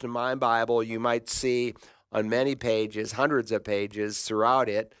you open my Bible, you might see on many pages, hundreds of pages throughout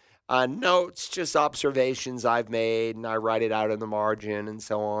it, notes, just observations I've made, and I write it out in the margin and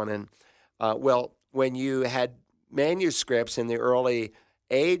so on. And well, when you had manuscripts in the early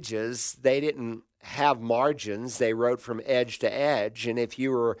ages, they didn't have margins. They wrote from edge to edge. And if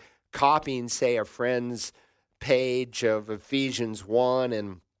you were copying, say, a friend's page of Ephesians 1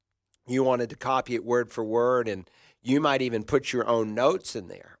 and you wanted to copy it word for word, and you might even put your own notes in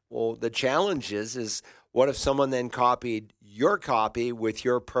there. Well, the challenge is what if someone then copied your copy with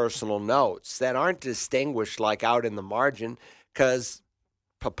your personal notes that aren't distinguished like out in the margin, because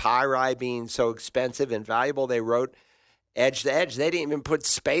papyri being so expensive and valuable, they wrote edge to edge. They didn't even put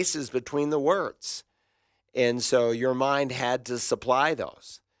spaces between the words. And so your mind had to supply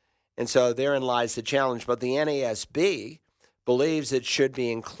those. And so therein lies the challenge. But the NASB believes it should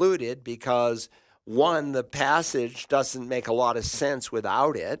be included because, one, the passage doesn't make a lot of sense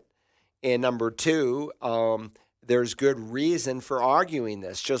without it. And number two, there's good reason for arguing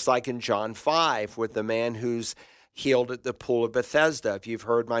this, just like in John 5 with the man who's healed at the pool of Bethesda. If you've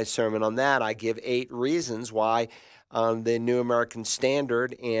heard my sermon on that, I give 8 reasons why the New American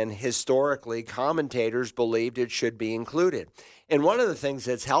Standard and historically commentators believed it should be included. And one of the things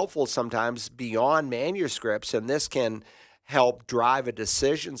that's helpful sometimes beyond manuscripts, and this can help drive a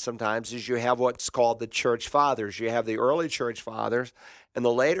decision sometimes, is you have what's called the church fathers. You have the early church fathers and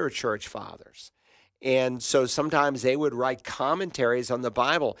the later church fathers. And so sometimes they would write commentaries on the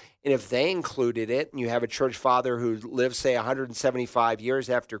Bible. And if they included it, and you have a church father who lived, say, 175 years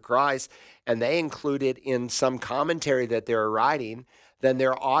after Christ, and they include it in some commentary that they're writing, then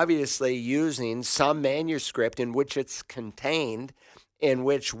they're obviously using some manuscript in which it's contained, in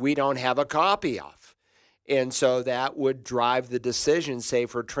which we don't have a copy of. And so that would drive the decision, say,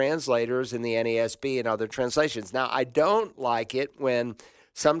 for translators in the NASB and other translations. Now, I don't like it when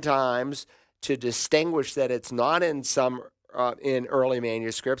sometimes, to distinguish that it's not in some in early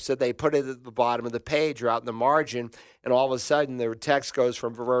manuscripts, that they put it at the bottom of the page or out in the margin, and all of a sudden the text goes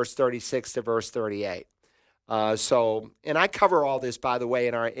from verse 36 to verse 38. And I cover all this, by the way,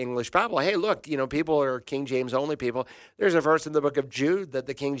 in our English Bible. Hey, look, people are King James only people. There's a verse in the book of Jude that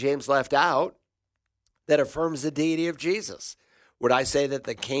the King James left out that affirms the deity of Jesus. Would I say that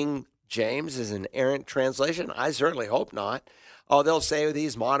the King James is an errant translation? I certainly hope not. Oh, they'll say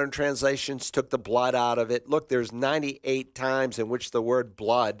these modern translations took the blood out of it. Look, there's 98 times in which the word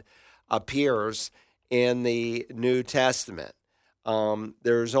blood appears in the New Testament.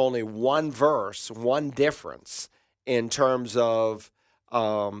 There's only one verse, one difference in terms of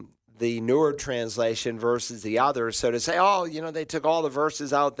the newer translation versus the other. So to say, they took all the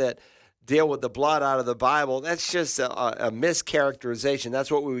verses out that deal with the blood out of the Bible, that's just a mischaracterization. That's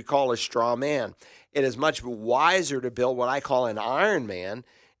what we would call a straw man. It is much wiser to build what I call an Iron Man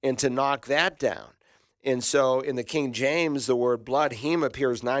and to knock that down. And so in the King James, the word blood, heme,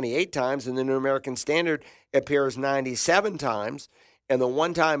 appears 98 times. In the New American Standard, it appears 97 times. And the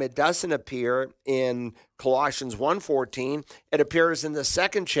one time it doesn't appear in Colossians 1:14, it appears in the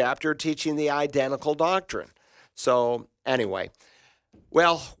 2nd chapter teaching the identical doctrine. So anyway,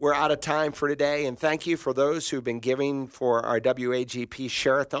 well, we're out of time for today, and thank you for those who've been giving for our WAGP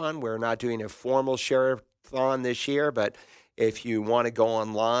Share-a-thon. We're not doing a formal Share-a-thon this year, but if you want to go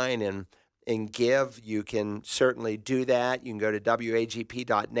online and give, you can certainly do that. You can go to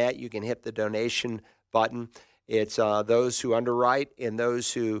wagp.net. You can hit the donation button. It's those who underwrite and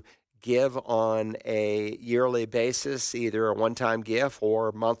those who give on a yearly basis, either a one-time gift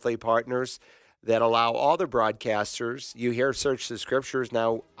or monthly partners, that allow all the broadcasters. You hear Search the Scriptures.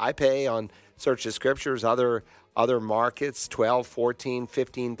 Now, I pay on Search the Scriptures, other markets, $12,000,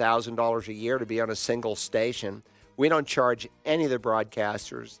 $14,000, $15,000 a year to be on a single station. We don't charge any of the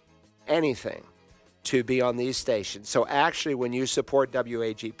broadcasters anything to be on these stations. So actually, when you support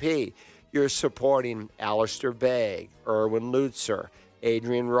WAGP, you're supporting Alistair Begg, Erwin Lutzer,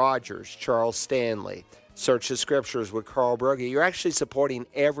 Adrian Rogers, Charles Stanley, Search the Scriptures with Carl Broggie. You're actually supporting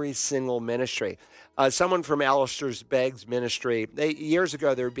every single ministry. Someone from Alistair Begg's ministry, years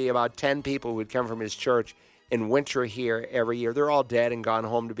ago there would be about 10 people who would come from his church and winter here every year. They're all dead and gone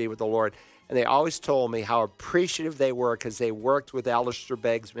home to be with the Lord. And they always told me how appreciative they were because they worked with Alistair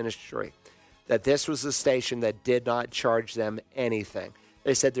Begg's ministry, that this was a station that did not charge them anything.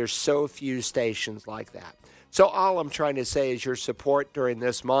 They said there's so few stations like that. So all I'm trying to say is your support during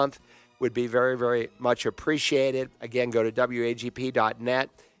this month would be very, very much appreciated. Again, go to wagp.net.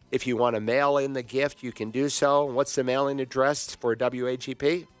 If you want to mail in the gift, you can do so. What's the mailing address for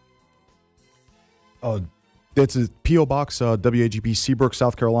WAGP? It's a P.O. Box, WAGP, Seabrook,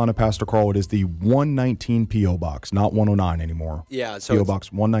 South Carolina. Pastor Carl, it is the 119 P.O. Box, not 109 anymore. Yeah. So P.O.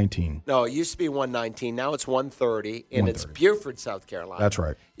 Box 119. No, it used to be 119. Now it's 130, and 130. It's Beaufort, South Carolina. That's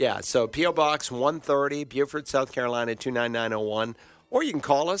right. Yeah, so P.O. Box 130, Beaufort, South Carolina, 29901. Or you can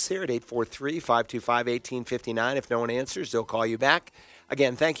call us here at 843-525-1859. If no one answers, they'll call you back.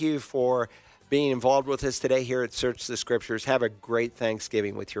 Again, thank you for being involved with us today here at Search the Scriptures. Have a great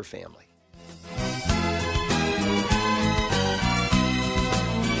Thanksgiving with your family.